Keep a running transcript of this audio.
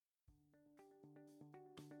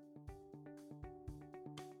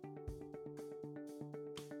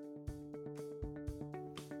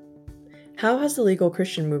How has the legal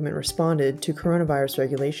Christian movement responded to coronavirus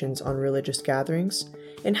regulations on religious gatherings?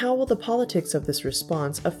 And how will the politics of this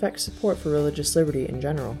response affect support for religious liberty in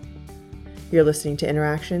general? You're listening to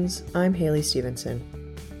Interactions. I'm Haley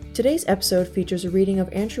Stevenson. Today's episode features a reading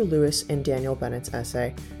of Andrew Lewis and Daniel Bennett's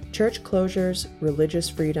essay, Church Closures, Religious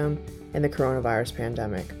Freedom, and the Coronavirus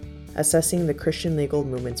Pandemic, Assessing the Christian Legal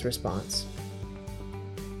Movement's Response.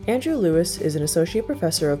 Andrew Lewis is an associate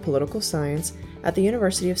professor of political science at the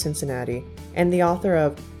University of Cincinnati and the author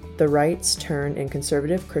of The Right's Turn in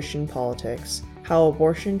Conservative Christian Politics: How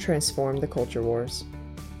Abortion Transformed the Culture Wars.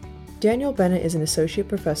 Daniel Bennett is an associate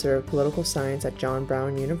professor of political science at John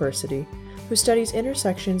Brown University who studies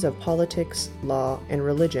intersections of politics, law, and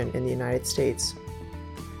religion in the United States.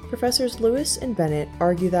 Professors Lewis and Bennett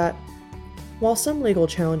argue that while some legal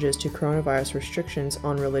challenges to coronavirus restrictions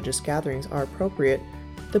on religious gatherings are appropriate,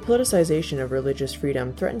 the politicization of religious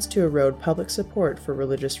freedom threatens to erode public support for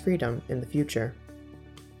religious freedom in the future.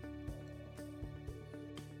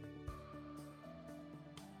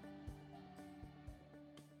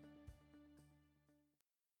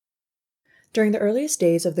 During the earliest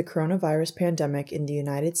days of the coronavirus pandemic in the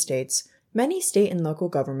United States, many state and local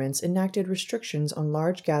governments enacted restrictions on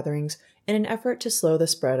large gatherings in an effort to slow the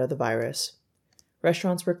spread of the virus.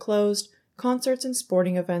 Restaurants were closed, concerts and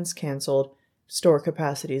sporting events canceled, store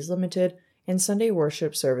capacities limited, and Sunday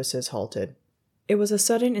worship services halted. It was a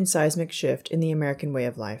sudden and seismic shift in the American way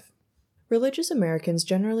of life. Religious Americans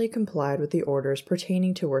generally complied with the orders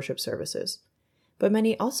pertaining to worship services, but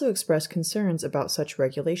many also expressed concerns about such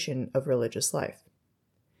regulation of religious life.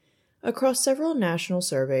 Across several national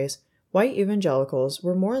surveys, white evangelicals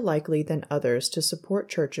were more likely than others to support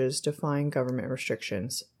churches defying government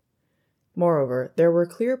restrictions. Moreover, there were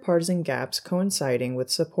clear partisan gaps coinciding with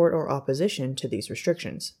support or opposition to these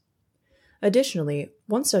restrictions. Additionally,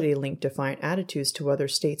 one study linked defiant attitudes to whether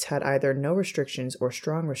states had either no restrictions or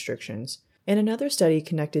strong restrictions, and another study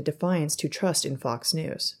connected defiance to trust in Fox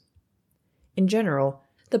News. In general,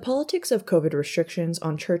 the politics of COVID restrictions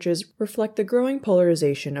on churches reflect the growing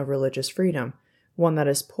polarization of religious freedom, one that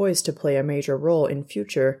is poised to play a major role in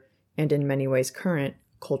future, and in many ways current,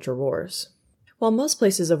 culture wars. While most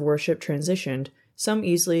places of worship transitioned, some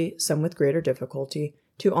easily, some with greater difficulty,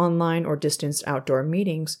 to online or distanced outdoor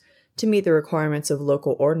meetings to meet the requirements of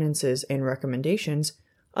local ordinances and recommendations,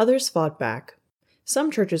 others fought back. Some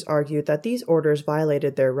churches argued that these orders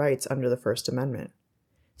violated their rights under the First Amendment.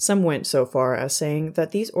 Some went so far as saying that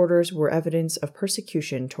these orders were evidence of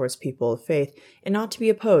persecution towards people of faith and ought to be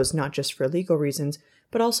opposed not just for legal reasons,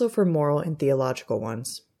 but also for moral and theological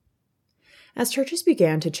ones. As churches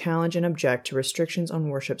began to challenge and object to restrictions on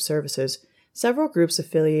worship services, several groups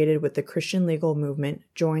affiliated with the Christian legal movement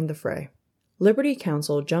joined the fray. Liberty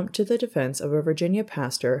Counsel jumped to the defense of a Virginia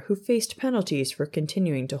pastor who faced penalties for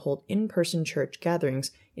continuing to hold in-person church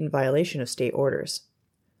gatherings in violation of state orders.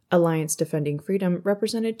 Alliance Defending Freedom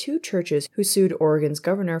represented two churches who sued Oregon's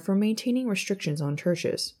governor for maintaining restrictions on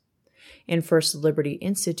churches. And First Liberty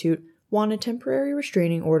Institute won a temporary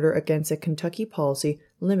restraining order against a Kentucky policy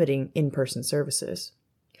limiting in-person services.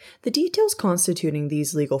 The details constituting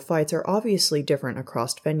these legal fights are obviously different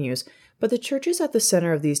across venues, but the churches at the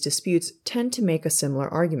center of these disputes tend to make a similar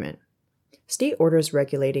argument. State orders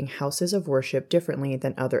regulating houses of worship differently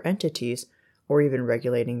than other entities, or even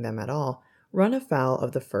regulating them at all, run afoul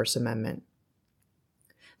of the First Amendment.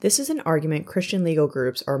 This is an argument Christian legal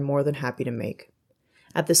groups are more than happy to make.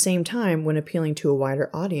 At the same time, when appealing to a wider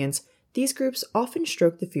audience, these groups often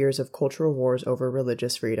stroke the fears of cultural wars over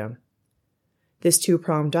religious freedom. This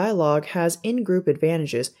two-pronged dialogue has in-group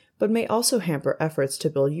advantages, but may also hamper efforts to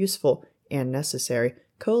build useful, and necessary,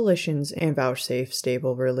 coalitions and vouchsafe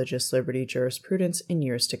stable religious liberty jurisprudence in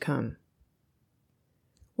years to come.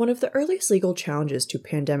 One of the earliest legal challenges to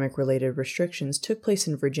pandemic-related restrictions took place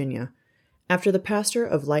in Virginia, after the pastor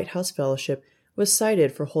of Lighthouse Fellowship was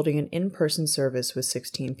cited for holding an in-person service with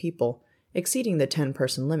 16 people, exceeding the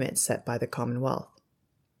 10-person limit set by the Commonwealth.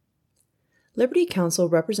 Liberty Counsel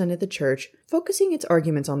represented the church, focusing its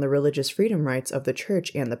arguments on the religious freedom rights of the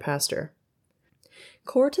church and the pastor.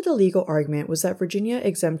 Core to the legal argument was that Virginia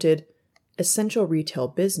exempted essential retail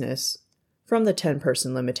business from the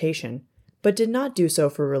 10-person limitation, but did not do so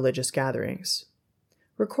for religious gatherings.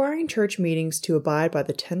 Requiring church meetings to abide by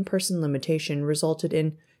the 10-person limitation resulted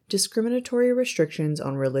in discriminatory restrictions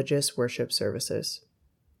on religious worship services.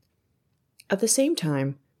 At the same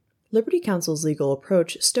time, Liberty Counsel's legal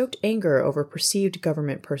approach stoked anger over perceived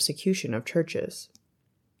government persecution of churches.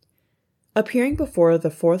 Appearing before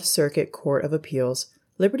the Fourth Circuit Court of Appeals,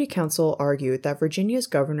 Liberty Counsel argued that Virginia's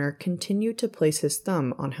governor continued to place his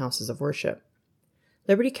thumb on houses of worship.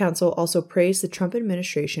 Liberty Counsel also praised the Trump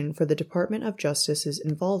administration for the Department of Justice's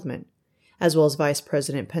involvement, as well as Vice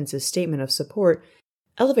President Pence's statement of support,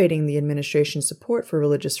 elevating the administration's support for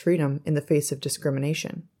religious freedom in the face of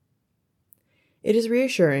discrimination. "It is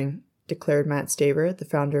reassuring," declared Matt Staver, the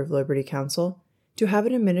founder of Liberty Counsel, "to have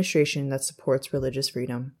an administration that supports religious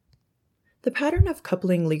freedom." The pattern of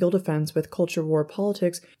coupling legal defense with culture war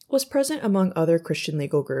politics was present among other Christian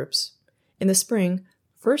legal groups. In the spring,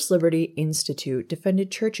 First Liberty Institute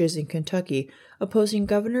defended churches in Kentucky opposing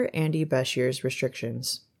Governor Andy Beshear's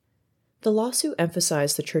restrictions. The lawsuit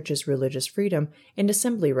emphasized the church's religious freedom and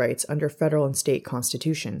assembly rights under federal and state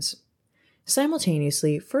constitutions.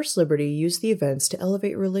 Simultaneously, First Liberty used the events to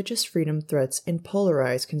elevate religious freedom threats and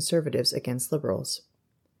polarize conservatives against liberals.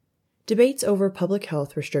 Debates over public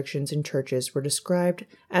health restrictions in churches were described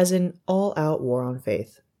as an all-out war on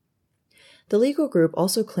faith. The legal group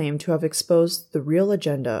also claimed to have exposed the real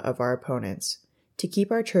agenda of our opponents, to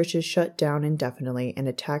keep our churches shut down indefinitely and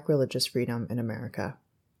attack religious freedom in America.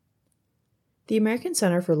 The American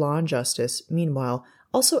Center for Law and Justice, meanwhile,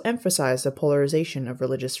 also emphasized the polarization of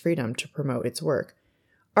religious freedom to promote its work,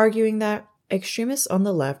 arguing that extremists on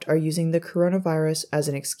the left are using the coronavirus as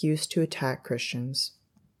an excuse to attack Christians.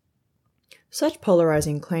 Such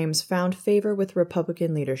polarizing claims found favor with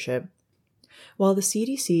Republican leadership. While the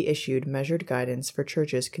CDC issued measured guidance for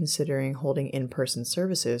churches considering holding in-person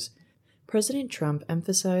services, President Trump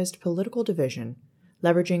emphasized political division,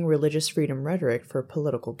 leveraging religious freedom rhetoric for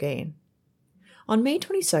political gain. On May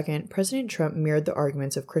 22, President Trump mirrored the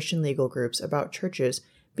arguments of Christian legal groups about churches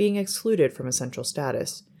being excluded from essential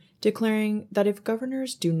status, declaring that if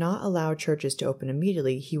governors do not allow churches to open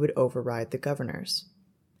immediately, he would override the governors.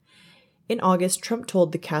 In August, Trump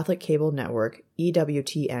told the Catholic cable network,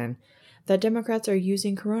 EWTN, that Democrats are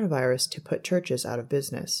using coronavirus to put churches out of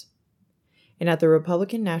business. And at the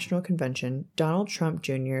Republican National Convention, Donald Trump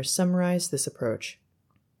Jr. summarized this approach.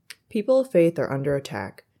 "People of faith are under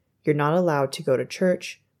attack. You're not allowed to go to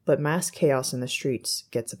church, but mass chaos in the streets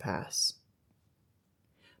gets a pass."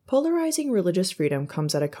 Polarizing religious freedom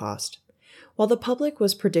comes at a cost. While the public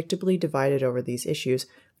was predictably divided over these issues,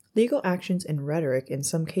 legal actions and rhetoric in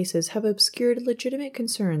some cases have obscured legitimate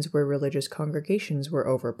concerns where religious congregations were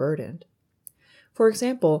overburdened. For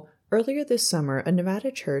example, earlier this summer, a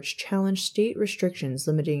Nevada church challenged state restrictions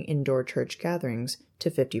limiting indoor church gatherings to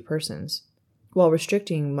 50 persons, while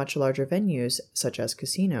restricting much larger venues, such as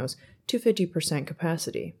casinos, to 50%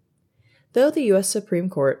 capacity. Though the U.S. Supreme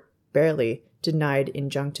Court barely denied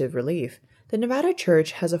injunctive relief, the Nevada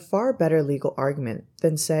church has a far better legal argument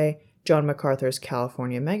than, say, John MacArthur's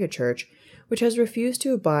California megachurch, which has refused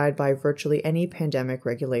to abide by virtually any pandemic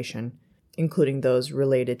regulation, including those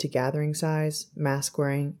related to gathering size, mask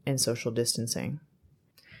wearing, and social distancing.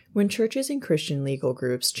 When churches and Christian legal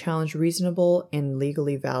groups challenge reasonable and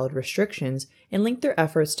legally valid restrictions and link their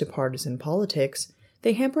efforts to partisan politics,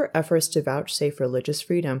 they hamper efforts to vouchsafe religious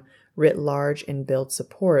freedom writ large and build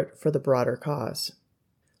support for the broader cause.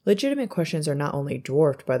 Legitimate questions are not only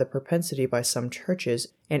dwarfed by the propensity by some churches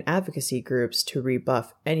and advocacy groups to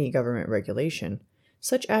rebuff any government regulation,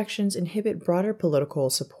 such actions inhibit broader political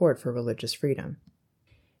support for religious freedom.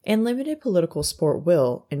 And limited political support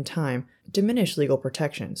will, in time, diminish legal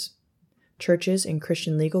protections. Churches and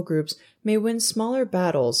Christian legal groups may win smaller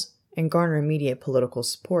battles and garner immediate political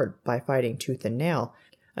support by fighting tooth and nail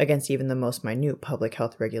against even the most minute public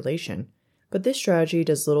health regulation, but this strategy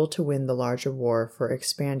does little to win the larger war for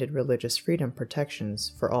expanded religious freedom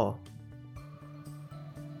protections for all.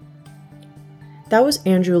 That was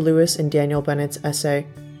Andrew Lewis and Daniel Bennett's essay,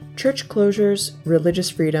 Church Closures, Religious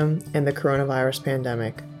Freedom, and the Coronavirus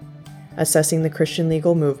Pandemic, Assessing the Christian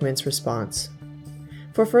Legal Movement's Response.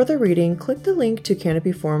 For further reading, click the link to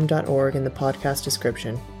canopyforum.org in the podcast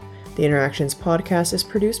description. The Interactions podcast is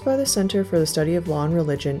produced by the Center for the Study of Law and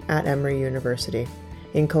Religion at Emory University,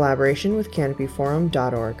 in collaboration with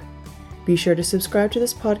canopyforum.org. Be sure to subscribe to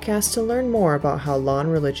this podcast to learn more about how law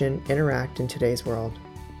and religion interact in today's world.